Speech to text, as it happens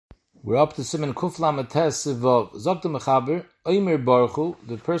We're up to Siman Kufla Mates Sivav. Zok the Mechaber, Oimer Baruchu,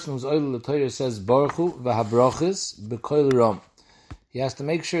 the person whose oil L'Torah says Baruchu, V'habrachis, B'koil Ram. He has to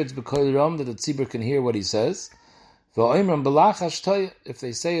make sure it's B'koil Ram, that the tzibur can hear what he says. V'oimram B'lachash Toya, if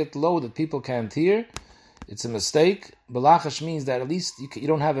they say it low that people can't hear, it's a mistake. B'lachash means that at least you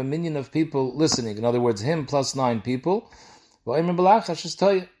don't have a minion of people listening. In other words, him plus 9 people. V'oimram B'lachash is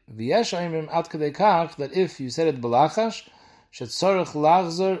Toya. V'yesh oimram ad kadei kach, that if you said it B'lachash, you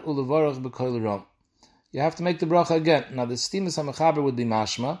have to make the bracha again. Now the Stimus HaMechaber would be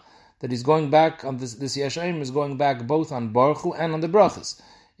mashma, that he's going back on this Yesh Oimrim is going back both on Baruchu and on the brachas.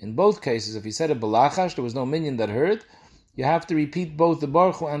 In both cases, if he said a balachash, there was no minion that heard, you have to repeat both the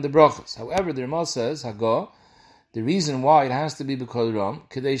Baruchu and the brachas. However, the Ramah says, Hago, the reason why it has to be B'kol Ram,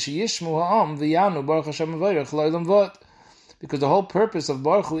 Kedei sheyishmu ha'am v'yanu Baruch Hashem v'yirach lo'olam v'od. Because the whole purpose of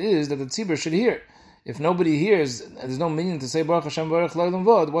Baruchu is that the tzibur should hear. If nobody hears, and there's no meaning to say Baruch Hashem Baruch L'olam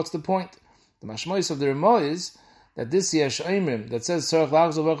Vod, what's the point? The mashmois of the Ramah is that this Yesh Oimrim that says Tzarech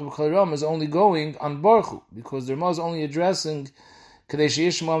Lachzor Baruch B'Kol Ram is only going on Baruch, because the Ramah is only addressing Kedei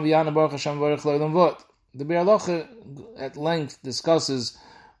Sheyishma V'Yana Baruch Hashem Baruch L'olam Vod. The Be'er Halacha at length discusses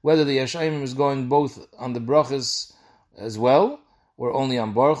whether the Yesh Oimrim is going both on the brachas as well, or only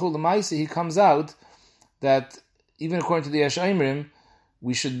on Baruch. L'maisi, he comes out that even according to the Yesh Oimrim,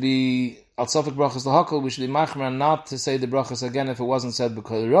 we should be al safek brachas lahakol. We should be machmer not to say the brachas again if it wasn't said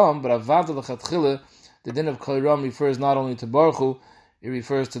b'kol ram. But avad l'chatchila, the din of kol ram refers not only to baruchu, it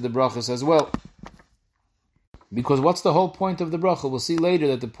refers to the brachas as well. Because what's the whole point of the bracha? We'll see later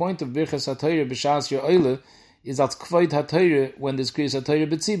that the point of birchas hatayre b'shas yo'oile is at kvoid hatayre when there's kriyas hatayre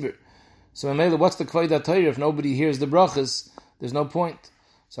b'tzibur. So what's the kvoid hatayre if nobody hears the brachas? There's no point.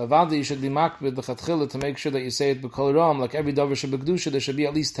 So avada, you should be makbid the chatchila to make sure that you say it b'kol ram. Like every davar shebekdusha, there should be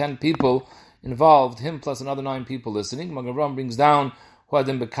at least 10 people involved, him plus another 9 people listening. Magen Avraham brings down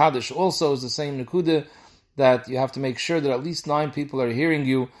huadim b'kadish also is the same nekuda, that you have to make sure that at least 9 people are hearing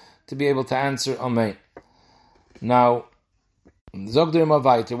you to be able to answer amen. Now, zogder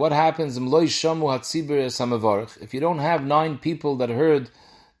mavaiter, what happens im loy shamu hatzibur es hamavarach? If you don't have 9 people that heard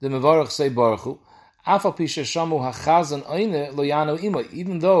the mavarach say baruchu, even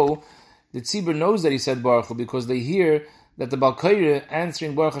though the tzibur knows that he said Baruch because they hear that the Balkaira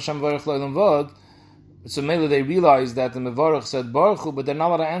answering Baruch Hashem Baruch L'olam Vod, so maybe they realize that the Mevarach said Baruch, but they're not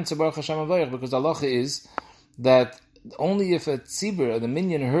allowed to answer Baruch Hashem Baruch, because the halacha is that only if a tzibur, the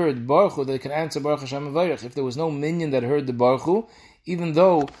minion, heard Baruch, they can answer Baruch Hashem Baruch. If there was no minion that heard the Baruch, even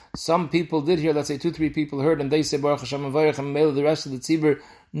though some people did hear, let's say 2-3 people heard, and they say Baruch Hashem Baruch, and maybe the rest of the tzibur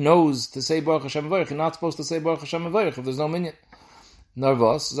knows to say Baruch Hashem Vayich. You're not supposed to say Baruch Hashem Vayich if there's no minion.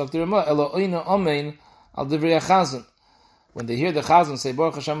 Narvos, Zaktir Ramah, Elo Oina Amein al Divrei HaChazan. When they hear the Chazan say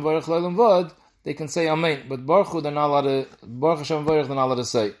Baruch Hashem Vayich L'olam Vod, they can say Amen. But Baruch they're not allowed to, Baruch Hashem Vayich they're not allowed to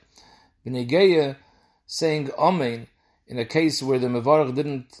say. B'negeya saying Amen in a case where the Mevarach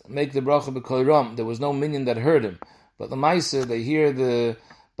didn't make the bracha b'kol ram, there was no minion that heard him. But the Maisa, they hear the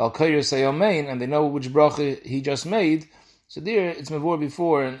Balkair say Amen, and they know which bracha he just made. So there, it's mevor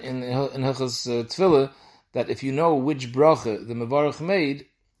before in Hilchas Tefillah, that if you know which bracha the Mevarach made,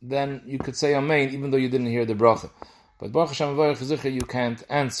 then you could say Amen, even though you didn't hear the bracha. But Baruch Hashem Mevarach Zichar, you can't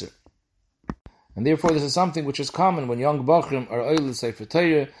answer. And therefore, this is something which is common when young Bachrim are oil Sefer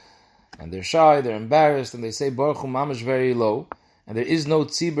Torah, and they're shy, they're embarrassed, and they say Baruch Hu Mamash very low, and there is no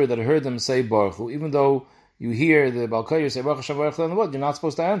tzibur that heard them say Baruch Hu, even though you hear the Balkair say Baruch Hashem Mevarach L'olam Vod, you're not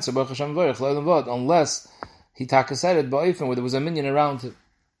supposed to answer Baruch Hashem Mevarach L'olam Vod, unless he taka said it ba'ifin where there was a minion around him.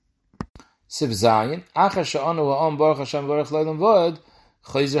 Siv Zayin, Achar she'anu ha'am Baruch Hashem V'arech L'olam Vod,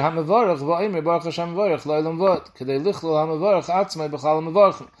 Chayzer ha'mevarach va'imir Baruch Hashem V'arech L'olam Vod, Kedei lichlol ha'mevarach atzmai b'chal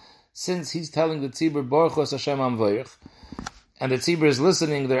ha'mevarachim. Since he's telling the tzibur Baruch Hashem ha'mevarach, and the tzibur is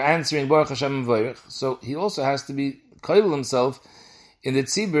listening, they're answering Baruch Hashem ha'mevarach, so he also has to be koil himself in the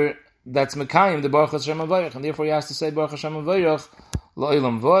tzibur that's mekayim the Baruch Hashem ha'mevarach, and therefore he has to say Baruch Hashem ha'mevarach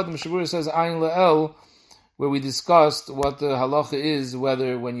L'olam Vod. Mishabura says Ayin Le'el, where we discussed what the halacha is,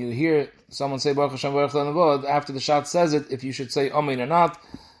 whether when you hear someone say Baruch Hashem Baruch L'olam Vod, after the shot says it, if you should say Amen or not.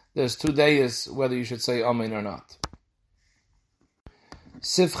 There's 2 days whether you should say Amen or not.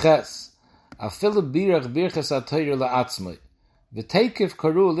 Sif Ches, Afilu Birach Birchas HaTorah La'atzmai, V'teikif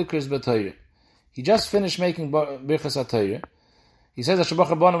Karu Likris B'Torah. He just finished making Birchas HaTorah. He says, he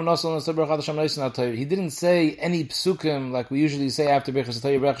didn't say any psukim like we usually say after Birchas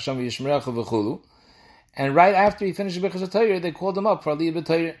HaTorah, Baruch Hashem V'yishmerecha V'chulu. And right after he finished Birchas HaTorah, they called him up for Aliyah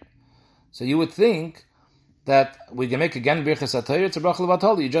B'Torah. So you would think that we can make again Birchas HaTorah, it's a bracha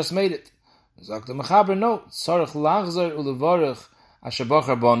levatali, you just made it. Zok the Mechaber, no. Tzarech lachzor ulevarech asher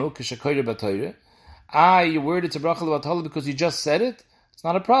bachar banu kishakoyre b'Torah. You worded it's a bracha levatali because you just said it. it's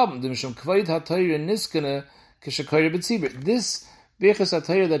not a problem. This Birchas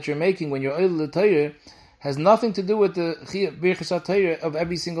HaTorah that you're making when you're Oil L'Torah has nothing to do with the Birchas HaTorah of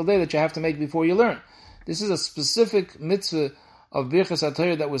every single day that you have to make before you learn. This is a specific mitzvah of Birchas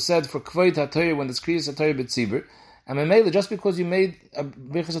HaTorah that was said for Kvod HaTorah when there's Kriyas HaTorah B'tzibur. And Memele, just because you made a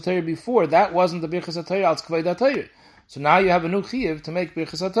Birchas HaTorah before, that wasn't the Birchas HaTorah, it's Kvod HaTorah. So now you have a new Chiyuv to make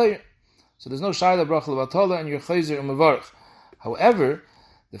Birchas HaTorah. So there's no Shayla Bracha L'Vatola and you're Chayzer U'Mevarach. However,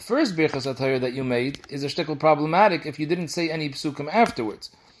 the first Birchas HaTorah that you made is a shtickle problematic if you didn't say any psukim afterwards.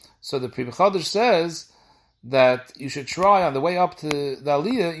 So the Pri B'Chodesh says that you should try on the way up to the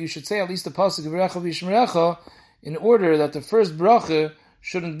Aliyah, you should say at least the pasuk V'recha V'yishmerecha in order that the first bracha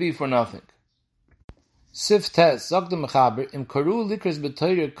shouldn't be for nothing. Sif Tes, Zog the Mechaber, Im Karu Likras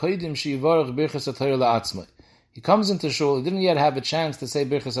B'Torah Koidim Sheyivarach Birchas HaTorah La'atzmai. He comes into shul, he didn't yet have a chance to say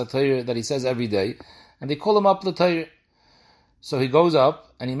Birchas HaTorah that he says every day, and they call him up L'Torah. So he goes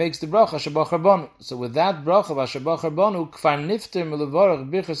up and he makes the bracha Shabach Harbanu. So with that bracha Shabach Harbanu, Kfar Nifter Melevarach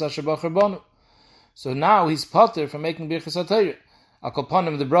Birchas Shabach Harbanu. So now he's potter from making Birchas HaTorah.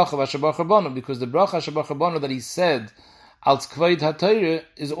 Akopanim the bracha Shabach Harbanu, because the bracha Shabach Harbanu that he said als Kvod HaTorah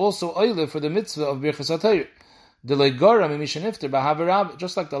is also oile for the mitzvah of Birchas HaTorah. Delay Gora Mimisha Nifter B'Havarab,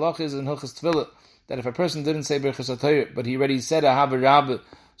 just like the halach is in Hilchas Tefillah, that if a person didn't say Birchas HaTorah, but he already said a Havarab,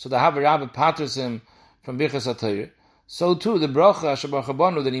 so the Havarab patters him from Birchas HaTorah. So too, the bracha Shabach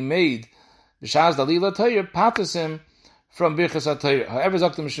Harbanu that he made, B'Shaz Dalila Torah, patters him from Birchas HaTorah. However,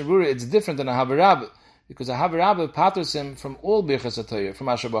 Zakta Mishnah, it's different than a Havarab, because a Havarab patters him from all Birchas HaTorah, from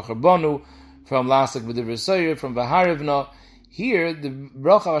Shabach Harbanu, from Lasak B'Divrei Soyer, from Vaharivna. Here, the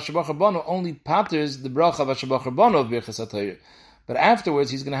bracha Shabach Harbanu only patters the bracha Shabach Harbanu of Birchas HaTorah. But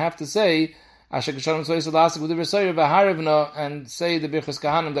afterwards, he's going to have to say, Asher Kashanim Soyer Lasak B'Divrei Soyer, Vaharivna, and say the Birchas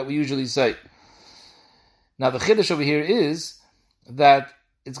Kahanim that we usually say. Now the chiddush over here is that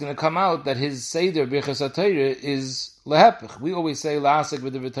it's going to come out that his seder Birchas HaTorah is lehepich. We always say La'asek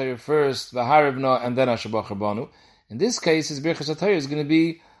B'Divrei Torah first, V'harivna, and then Shabach Harbanu. In this case, his Birchas HaTorah is going to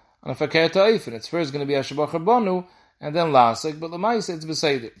be on a Fakir Ta'ifin. It's first going to be Shabach Harbanu, and then La'asek, but L'maisa it's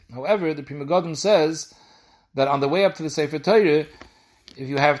B'Seder. However, the Pri Megadim says that on the way up to the Sefer Torah, if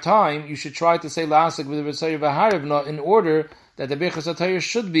you have time, you should try to say La'asek B'Divrei Torah V'harivna in order that the Birchas HaTorah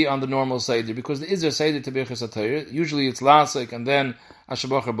should be on the normal Seder, because there is a Seder to Birchas HaTorah. Usually it's Lasek and then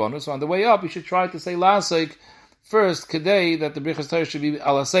Shabach Harbanu. So on the way up, you should try to say Lasek first, Kedei, that the Birchas HaTorah should be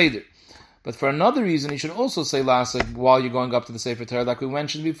Ala Seder. But for another reason, you should also say Lasek while you're going up to the Sefer Torah, like we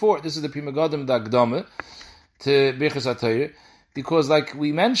mentioned before. This is the Pri Megadim Dagdome to Birchas HaTorah, because like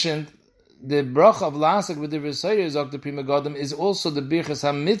we mentioned, the bracha of Lasek with the V'Sayir of the Pri Megadim is also the Birchas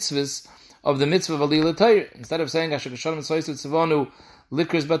HaMitzvahs of the mitzvah of Aliyah Torah. Instead of saying Asher Kashanim Soisu Tzivanu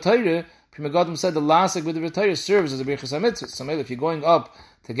Likras B'Torah, Pri Megadim said the Lasek with the Torah serves as a Birchas HaMitzvah. So maybe if you're going up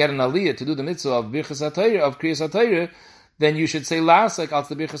to get an Aliyah to do the mitzvah of Birchas HaTorah, of Kriyas HaTorah, then you should say Lasek as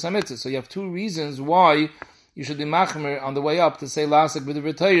the Birchas HaMitzvah. So you have two reasons why you should be machmer on the way up to say Lasek with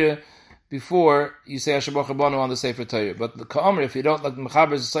the Torah before you say Shabach Harbanu on the Sefer Torah. But the Ka'amr, if you don't like the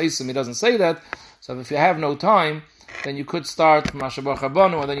Mechaber's Saisim, he doesn't say that. So if you have no time, then you could start from Shabach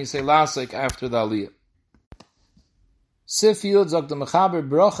Harbanu and then you say Lasek after the Aliyah. Sif Yud Zog the Mechaber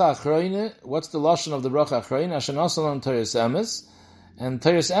Bracha Achroine. What's the lashon of the Bracha Achroine? Asher Nasalon Teres Emes. And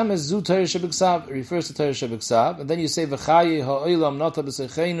Teres Emes Zu Teres Shebiksav refers to Teres Shebiksav. And then you say V'chaye Ha'olam Nata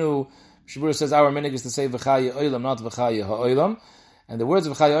B'seichenu. Shabur says our minig is to say V'chaye Olam, not V'chaye Ha'olam. And the words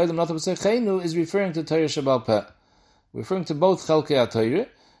of V'chaye Olam Nata B'seichenu is referring to Teres Shebal Peh. Referring to both Chelkei HaTorah.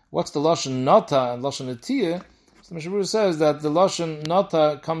 What's the lashon Nata and lashon Etiyah? So Mishabur says that the lashon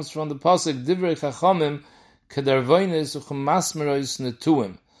Nata comes from the pasuk Divrei Chachamim Kedarvoines Uchumasmerois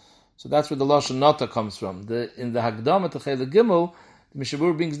Netuim. So that's where the lashon Nata comes from. In the Hagdama to Chayla Gimel, the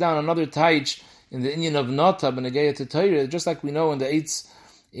Mishabur brings down another taich in the inyan of Nata B'Negeya to Torah, just like we know in the Eitz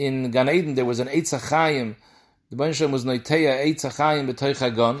in Gan Eden there was an Eitz HaChaim. The Baruch Shem was Noiteya Eitz HaChaim B'Toich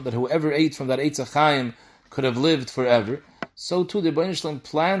HaGan, that whoever ate from that Eitz HaChaim could have lived forever. So too the Baruch Shem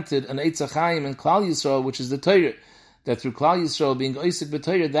planted an Eitz HaChaim in Klal Yisrael, which is the Torah. That through Klal Yisrael being Oisik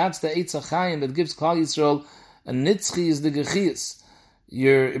B'Torah, that's the Eitz HaChaim that gives Klal Yisrael a Nitzchi is the Gechias.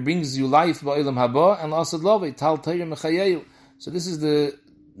 It brings you life Ba'olam Haba and L'asad Lovei Tal Torah Mechayeyu. So this is the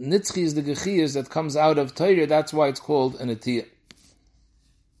Nitzchi is the Gechias that comes out of Torah. That's why it's called an Etiyah.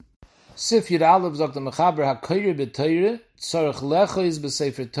 Sif Yud Aleph Zok the Mechaber HaKoyer B'Torah Tzarech Lechois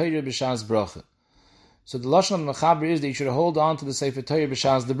B'Sefer Torah B'Shas Bracha. So the lashon of the Mechaber is that you should hold on to the Sefer Torah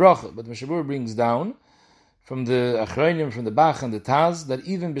B'Shas the Bracha. But the Mishabur brings down from the Achronim, from the Bach and the Taz, that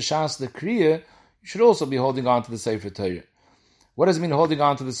even B'Shas the Kriya, you should also be holding on to the Sefer Torah. What does it mean holding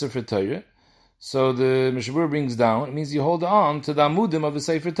on to the Sefer Torah? So the Mishabur brings down, it means you hold on to the amudim of the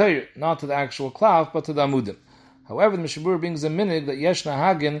Sefer Torah, not to the actual cloth, but to the amudim. However, the Mishabur brings a minig that Yeshna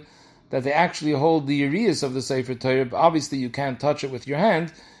Hagen, that they actually hold the Urias of the Sefer Torah, but obviously you can't touch it with your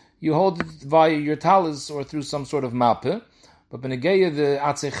hand, you hold it via your talis or through some sort of mappe. But Benegeya, the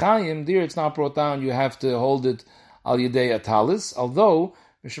Atzechayim, there it's not brought down, you have to hold it al yedei a talis, although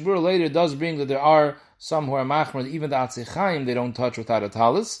Mishabur later does bring that there are some who are machmer, even the Atzechayim they don't touch without a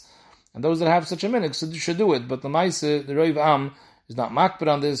talis, and those that have such a minig should do it. But the Maisa, the Reiv Am, is not makbid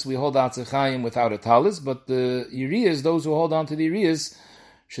on this. We hold Atzechayim without a talis, but the Urias, those who hold on to the Urias,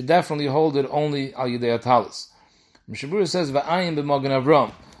 should definitely hold it only al yedei a talis. Mishabur says va'ayim b'Magen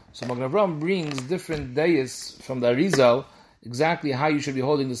Avram. So Magen Avram brings different dayas from the Arizal, exactly how you should be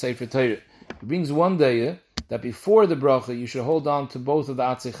holding the Sefer Torah. He brings one daya that before the bracha you should hold on to both of the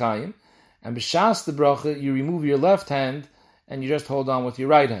Atzechayim, and b'shas the bracha you remove your left hand and you just hold on with your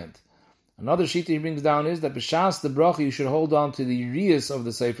right hand. Another sheet he brings down is that b'shas the bracha you should hold on to the Urias of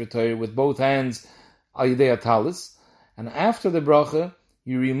the Sefer Torah with both hands al yedei talis, and after the bracha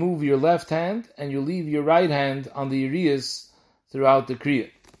you remove your left hand and you leave your right hand on the Urias throughout the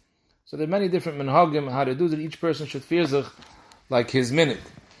Kriya. So there are many different minhagim how to do that. Each person should fear zich like his minig.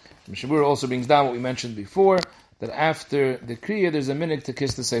 Mishabur also brings down what we mentioned before, that after the Kriya there's a minig to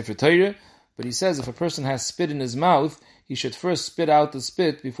kiss the Sefer Torah, but he says if a person has spit in his mouth, he should first spit out the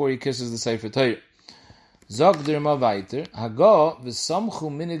spit before he kisses the Sefer Torah. Zog der ma weiter, Haga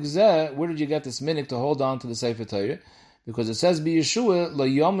v'samchu minig zeh, where did you get this minig to hold on to the Sefer Torah? Because it says, Bi Yeshua, lo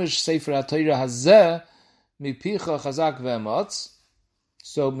yomish Sefer HaTorah hazeh, mi picha chazak ve'ematz.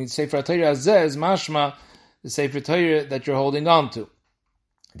 So, Sefer Torah Hazeh is mashma, the Sefer Torah that you're holding on to.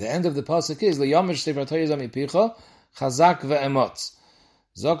 The end of the pasuk is L'yamish Sefer Torah zamipicha chazak ve'emotz.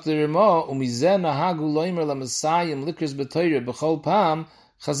 Zok the Rema umizeh nahagu loimer lamasayim likris b'Torah b'chol pam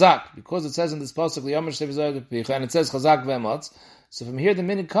chazak. Because it says in this pasuk L'yamish Sefer Torah zamipicha and it says chazak ve'emotz. So from here the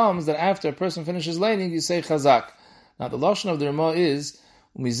minute comes that after a person finishes laning you say chazak. Now the lashon of the Rema is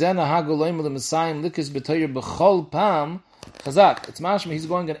umizeh nahagu loimer lamasayim likris b'Torah b'chol pam chazak. It's mashma, he's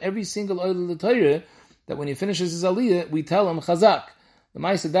going on every single oil of the Torah, that when he finishes his aliyah, we tell him chazak. The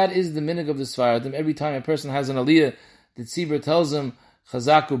Maisa, that is the minig of the Sfaradim. Every time a person has an aliyah, the tzibur tells him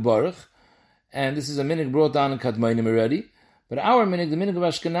chazaku baruch, and this is a minig brought down in Kadmainim already. But our minig, the minig of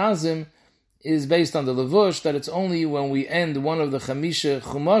Ashkenazim, is based on the levush, that it's only when we end one of the chamisha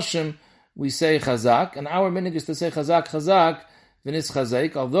chumashim, we say chazak, and our minig is to say chazak, chazak, v'nis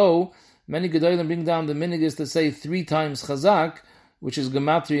chazak, although many Gedolim bring down the minig is to say 3 times chazak, which is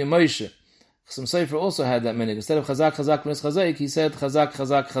gematria Moshe. Some Sefer also had that minig. Instead of chazak, chazak, v'nis chazak, he said chazak,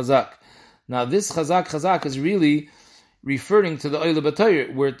 chazak, chazak. Now this chazak, chazak is really referring to the Oile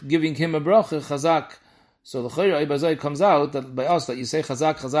B'Torah. We're giving him a bracha, chazak. So the Chayra Ibazai comes out that by us that you say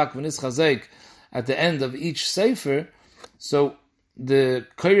chazak, chazak, v'nis chazak at the end of each Sefer. So the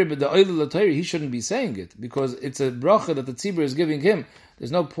Chayra, the Oile B'Torah, he shouldn't be saying it because it's a bracha that the tzibur is giving him.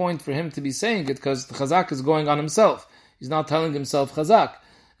 There's no point for him to be saying it because the chazak is going on himself. He's not telling himself chazak.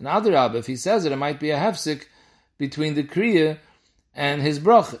 And Adarab, if he says it, it might be a hefsik between the kriya and his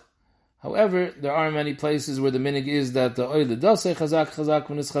bracha. However, there are many places where the minig is that the oile does say chazak, chazak,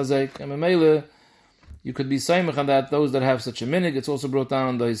 v'nis chazak, and memele, you could be saimach on that, those that have such a minig. It's also brought down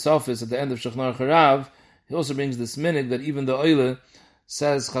on the Hisofis at the end of Shechnar Charav. He also brings this minig that even the oile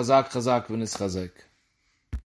says chazak, chazak, v'nis chazak.